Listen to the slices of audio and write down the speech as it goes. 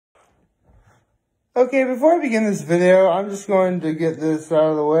Okay, before I begin this video, I'm just going to get this out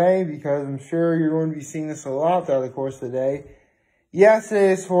of the way because I'm sure you're going to be seeing this a lot throughout the course of the day. Yes,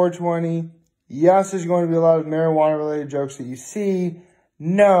 today is 420. Yes, there's going to be a lot of marijuana-related jokes that you see.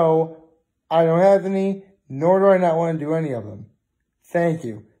 No, I don't have any, nor do I not want to do any of them. Thank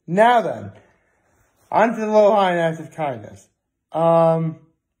you. Now then, on to the low, high, and active kindness.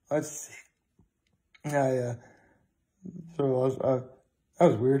 Let's see. That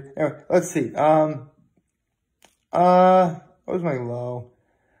was weird. Anyway, let's see. What was my low?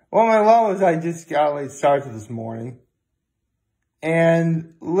 Well, my low is I just got a late start to this morning.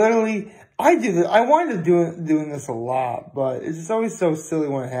 And literally, I wanted to doing this a lot, but it's just always so silly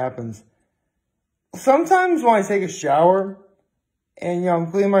when it happens. Sometimes when I take a shower and, I'm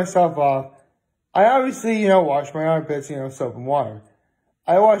cleaning myself off, I obviously, wash my armpits, soap and water.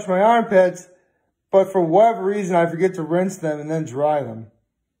 I wash my armpits, but for whatever reason, I forget to rinse them and then dry them.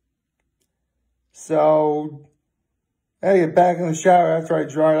 So, I get back in the shower after I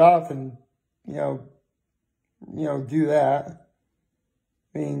dry it off and, do that.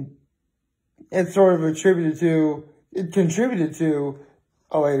 I mean, it's sort of it contributed to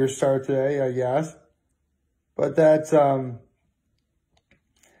a later start today, I guess. But that's, at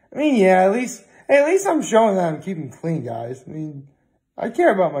least I'm showing that I'm keeping clean, guys. I mean, I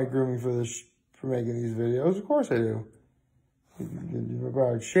care about my grooming for making these videos. Of course I do.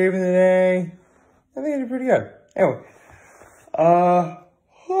 About shaving today. I think I did pretty good. Anyway. What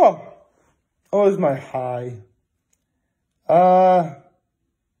was my high?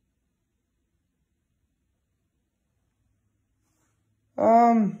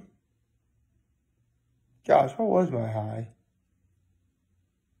 Gosh, what was my high?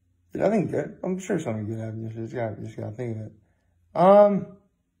 Nothing good. I'm sure something good happened. Just gotta think of it. I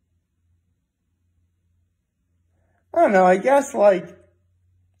don't know. I guess I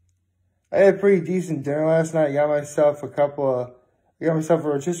had a pretty decent dinner last night. I got myself a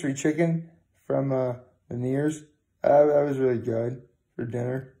rotisserie chicken from Veneers. That was really good for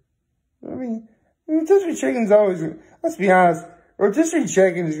dinner. I mean, rotisserie chicken's always. Let's be honest. Rotisserie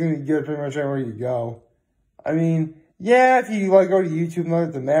chicken is going to be good pretty much anywhere you go. I mean, yeah, if you go to YouTube and look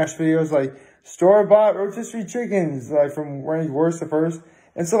at the MASH videos, store-bought rotisserie chickens, from ranking worst to first.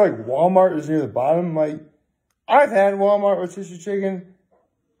 And so Walmart is near the bottom. I've had Walmart rotisserie chicken.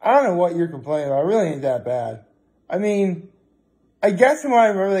 I don't know what you're complaining about. It really ain't that bad. I mean, I guess from what I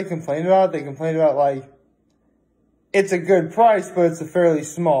remember they complained about it's a good price, but it's a fairly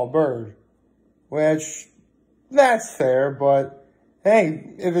small bird. Which, that's fair, but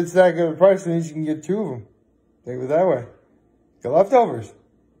hey, if it's that good of a price, that means you can get two of them. Think of it that way. Get leftovers.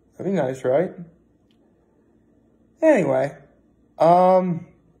 That'd be nice, right? Anyway,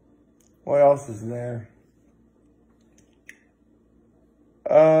 what else is there?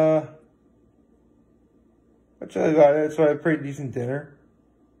 That's really about it. So I had a pretty decent dinner.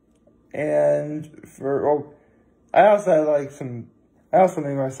 And I also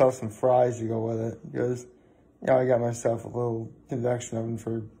made myself some fries to go with it. Because, I got myself a little convection oven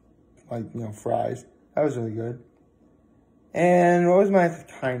for, fries. That was really good. And what was my act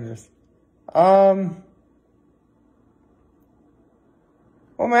of kindness? Well,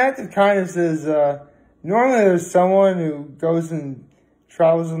 my act of kindness is, normally there's someone who goes and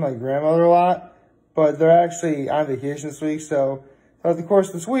travels with my grandmother a lot, but they're actually on vacation this week, so throughout the course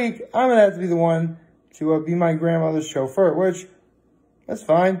of this week, I'm going to have to be the one to be my grandmother's chauffeur, which, that's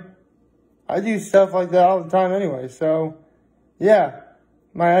fine. I do stuff like that all the time anyway, so, yeah.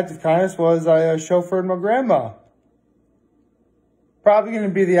 My act of kindness was I chauffeured my grandma. Probably going to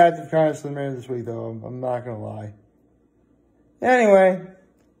be the act of kindness for the remainder of this week, though. I'm not going to lie. Anyway,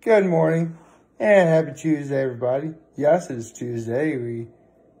 good morning and happy Tuesday, everybody. Yes, it is Tuesday.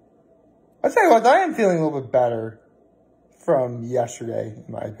 I'll tell you what, I am feeling a little bit better from yesterday,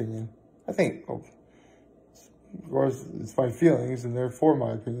 in my opinion. I think, of course, it's my feelings, and therefore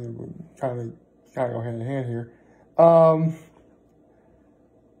my opinion would kind of go hand in hand here.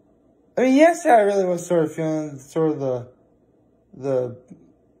 I mean, yesterday I really was sort of feeling the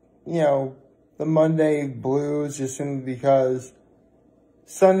Monday blues, just simply because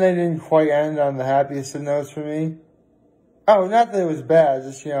Sunday didn't quite end on the happiest of notes for me. Oh, not that it was bad,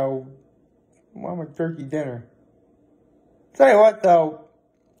 just, want my turkey dinner. Tell you what, though,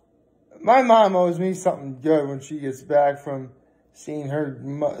 my mom owes me something good when she gets back from seeing her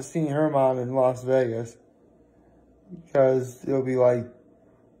mom in Las Vegas. Because it'll be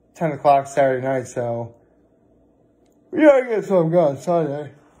 10 o'clock Saturday night, so we gotta get something going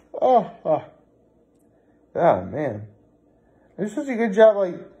Sunday. Oh, man. It's such a good job.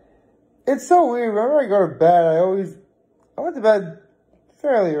 It's so weird. Whenever I go to bed, I went to bed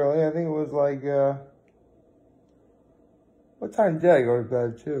fairly early. I think it was like, what time did I go to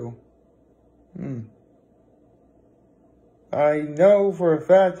bed, too? I know for a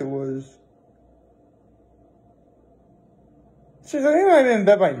fact it was... Seriously, I think I might have been in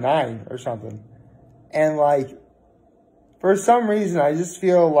bed by 9 or something. And, like, for some reason, I just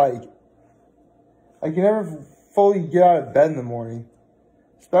feel like I can never fully get out of bed in the morning.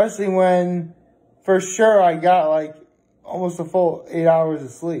 Especially when, for sure, I got, like, almost a full 8 hours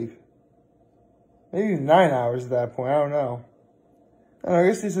of sleep. Maybe 9 hours at that point. I don't know. I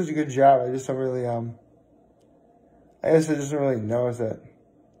guess I do such a good job. I just don't really, I guess I just don't really notice it.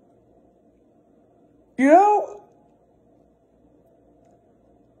 You know,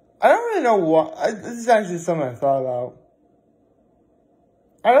 I don't really know why. This is actually something I thought about.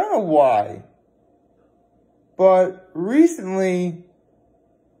 I don't know why. But recently,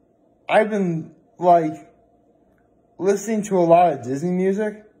 I've been, like, listening to a lot of Disney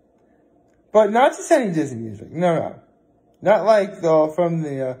music. But not just any Disney music. No. Not like from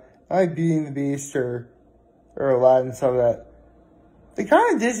the, like Beauty and the Beast or Aladdin and stuff like that. The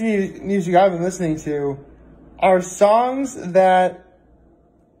kind of Disney music I've been listening to are songs that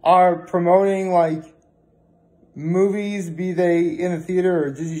are promoting, like, movies, be they in the theater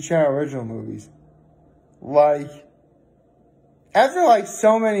or Disney Channel original movies. Like, after, like,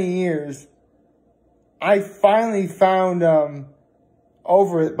 so many years, I finally found,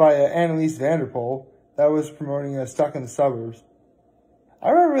 Over It by Annalise Vanderpool that was promoting Stuck in the Suburbs. I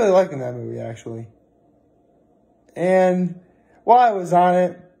remember really liking that movie, actually. And while I was on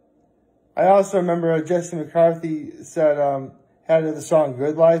it, I also remember Jesse McCarthy said, had the song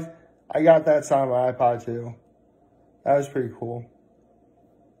Good Life. I got that song on my iPod, too. That was pretty cool.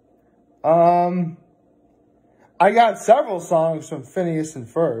 I got several songs from Phineas and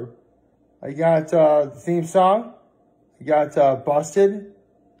Ferb. I got the theme song. I got Busted.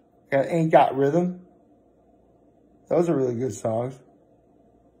 I got Ain't Got Rhythm. Those are really good songs.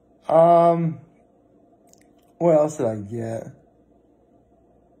 What else did I get?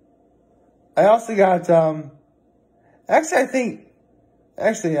 I also got,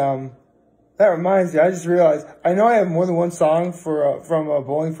 that reminds me, I just realized, I know I have more than one song from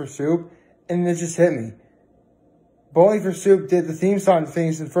Bowling for Soup, and it just hit me. Bowling for Soup did the theme song to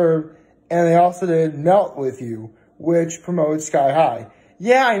Phineas and Ferb, and they also did Melt With You, which promotes Sky High.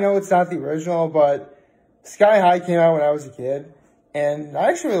 Yeah, I know it's not the original, but Sky High came out when I was a kid, and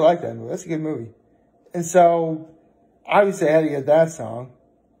I actually really like that movie. That's a good movie. And so, obviously I had to get that song.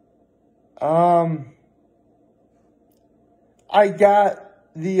 I got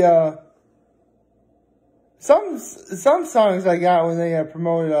the, some songs I got when they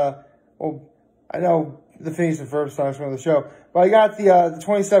promoted, well, I know the Phineas and Ferb songs from the show, but I got the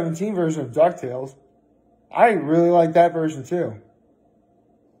 2017 version of DuckTales. I really like that version too.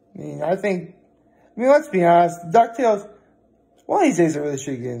 Let's be honest, DuckTales, one of these days I really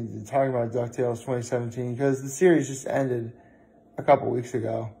should get into talking about DuckTales 2017 because the series just ended a couple weeks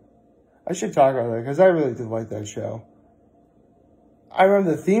ago. I should talk about that because I really did like that show. I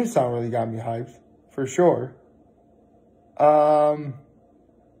remember the theme song really got me hyped, for sure. One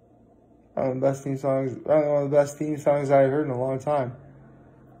of the best theme songs I've heard in a long time.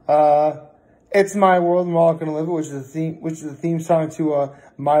 It's My World and We're All Gonna Live It, which is the theme song to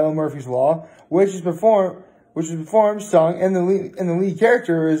Milo Murphy's Law, which is performed, sung, and the lead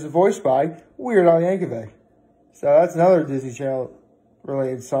character is voiced by Weird Al Yankovic. So that's another Disney Channel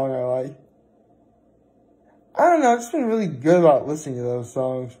related song I like. I don't know, I've just been really good about listening to those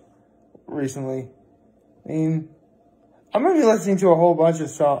songs recently. I'm gonna be listening to a whole bunch of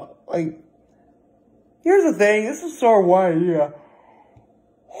songs. Like, here's the thing, this is sort of one idea.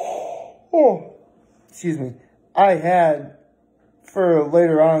 Oh, excuse me. I had for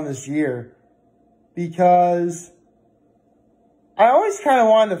later on this year because I always kind of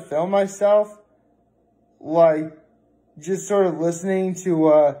wanted to film myself, like, just sort of listening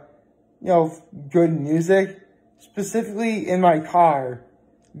to, good music, specifically in my car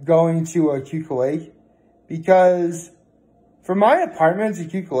going to Cuca Lake, because for my apartment to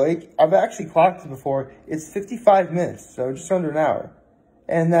Cuca Lake, I've actually clocked it before, it's 55 minutes, so just under an hour.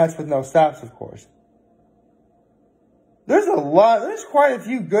 And that's with no stops, of course. There's quite a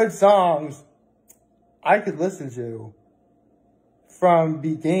few good songs I could listen to from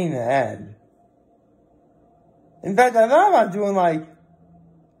beginning to end. In fact, I thought about doing, like,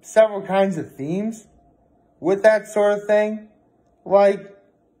 several kinds of themes with that sort of thing. Like,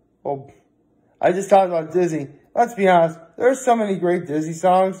 well, I just talked about Disney. Let's be honest, there's so many great Disney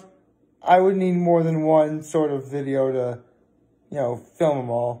songs, I would need more than one sort of video to, film them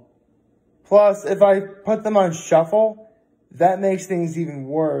all. Plus, if I put them on shuffle, that makes things even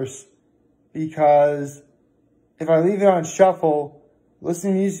worse because if I leave it on shuffle,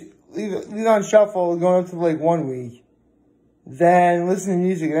 leave it on shuffle going up to like 1 week, then listen to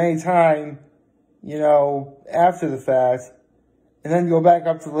music at any time, you know, after the fact, and then go back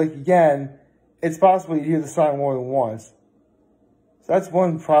up to like again, it's possible you hear the song more than once. So that's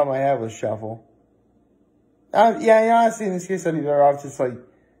one problem I have with shuffle. Yeah, honestly, in this case, I'd be better off just like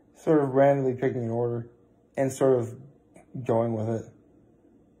sort of randomly picking an order and sort of going with it.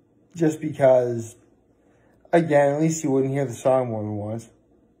 Just because, again, at least you wouldn't hear the song more than once.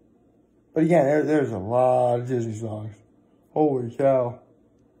 But again, there's a lot of Disney songs. Holy cow.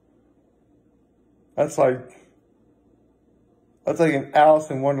 That's like an Alice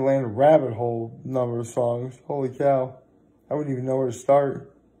in Wonderland rabbit hole number of songs. Holy cow. I wouldn't even know where to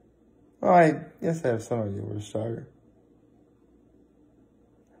start. Well, I guess I have some idea where to start.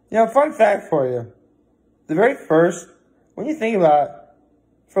 You know, fun fact for you. The very first, when you think about it,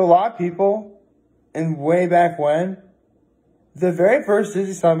 for a lot of people, and way back when, the very first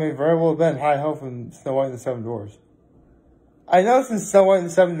Disney song may very well have been Hi Ho from Snow White and the Seven Dwarfs. I know since Snow White and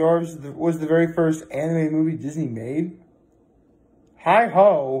the Seven Dwarfs was the very first animated movie Disney made, Hi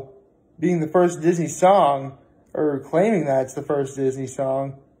Ho being the first Disney song, or claiming that it's the first Disney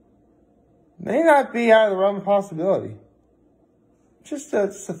song, may not be out of the realm of possibility. Just a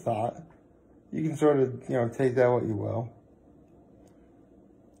thought. You can sort of, you know, take that what you will.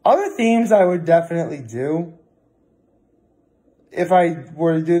 Other themes I would definitely do, if I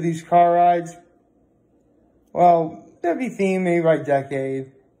were to do these car rides, well, there'd be themed maybe by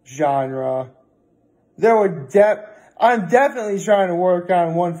decade, genre. I'm definitely trying to work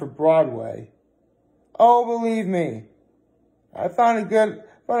on one for Broadway. Oh, believe me. I found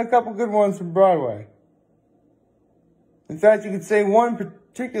a couple good ones from Broadway. In fact, you could say one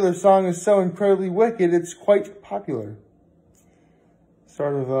particular song is so incredibly wicked, it's quite popular.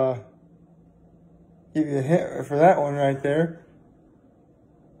 Sort of, give you a hint for that one right there.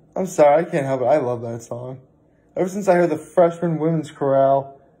 I'm sorry, I can't help it. I love that song. Ever since I heard the freshman women's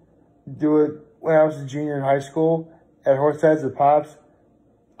chorale do it when I was a junior in high school at Horseheads at Pops,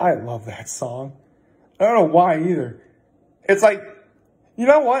 I love that song. I don't know why either. It's like, you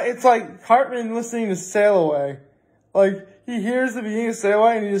know what? It's like Cartman listening to Sail Away. Like, he hears the beginning of Sail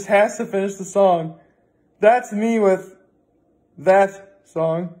Away and he just has to finish the song. That's me with that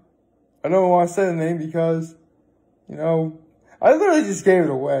song. I don't want to say the name because, you know, I literally just gave it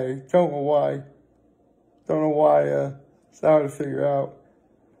away. Don't know why. Don't know why, it's hard to figure out.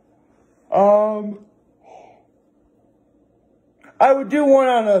 I would do one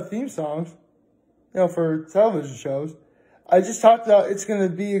on theme songs, you know, for television shows. I just talked about It's Gonna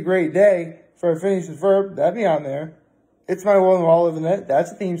Be a Great Day for a Phineas and Ferb. That'd be on there. It's My World and We're All Living It.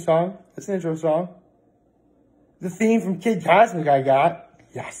 That's a theme song. That's an intro song. The theme from Kid Cosmic I got.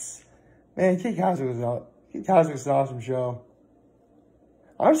 Yes. Man, Kid Cosmic's an awesome show.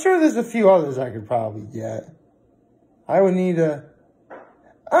 I'm sure there's a few others I could probably get. I would need I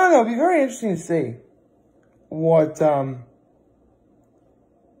don't know, it'd be very interesting to see what I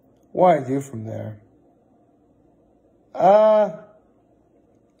do from there. I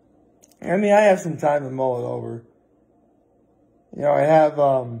mean, I have some time to mull it over. You know, I have,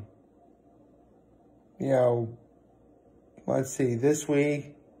 you know, let's see, this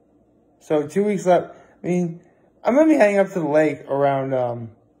week. So 2 weeks left. I mean, I'm going to be heading up to the lake around,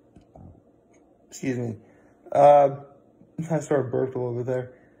 excuse me. I sort of burped a little bit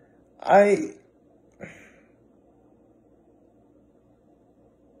there.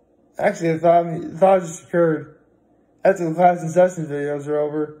 Actually, the thought just occurred. After the class and session videos are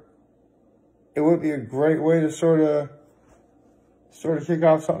over, it would be a great way to sort of kick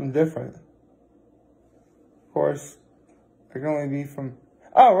off something different. Of course, I can only be from,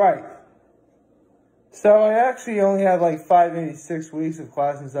 oh, right. So I actually only had like 5, maybe 6 weeks of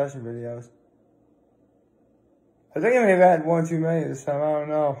class and session videos. I think I may have had one too many this time. I don't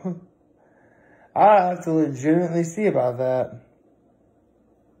know. I'll have to legitimately see about that.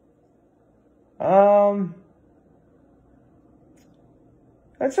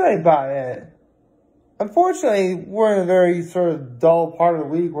 That's really about it. Unfortunately, we're in a very sort of dull part of the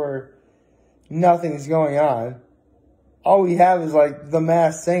week where nothing's going on. All we have is like The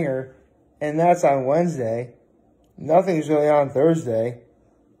Masked Singer, and that's on Wednesday. Nothing's really on Thursday.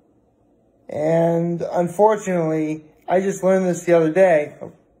 And unfortunately, I just learned this the other day.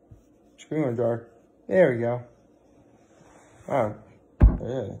 Oh, screen went dark. There we go. Oh,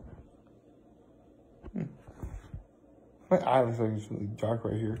 yeah. My eye looks like it's really dark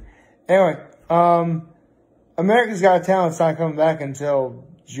right here. Anyway, America's Got Talent's not coming back until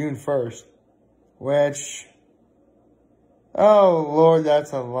June 1st, which Oh, Lord,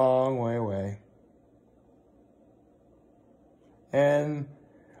 that's a long way away. And,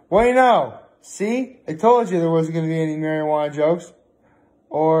 well, you know, see? I told you there wasn't going to be any marijuana jokes.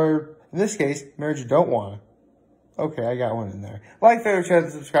 Or, in this case, marriage you don't want. Okay, I got one in there. Like, favorite, share,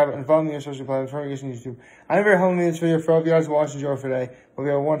 and subscribe button. Follow me on social platforms. On YouTube. I'm very home in this video for all of you guys watching the show today. Hope you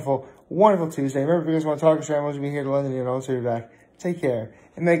have a wonderful, wonderful Tuesday. Remember, if you guys want to talk to Sharon, we'll be here to London. You know, so you're back. Take care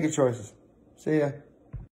and make good choices. See ya.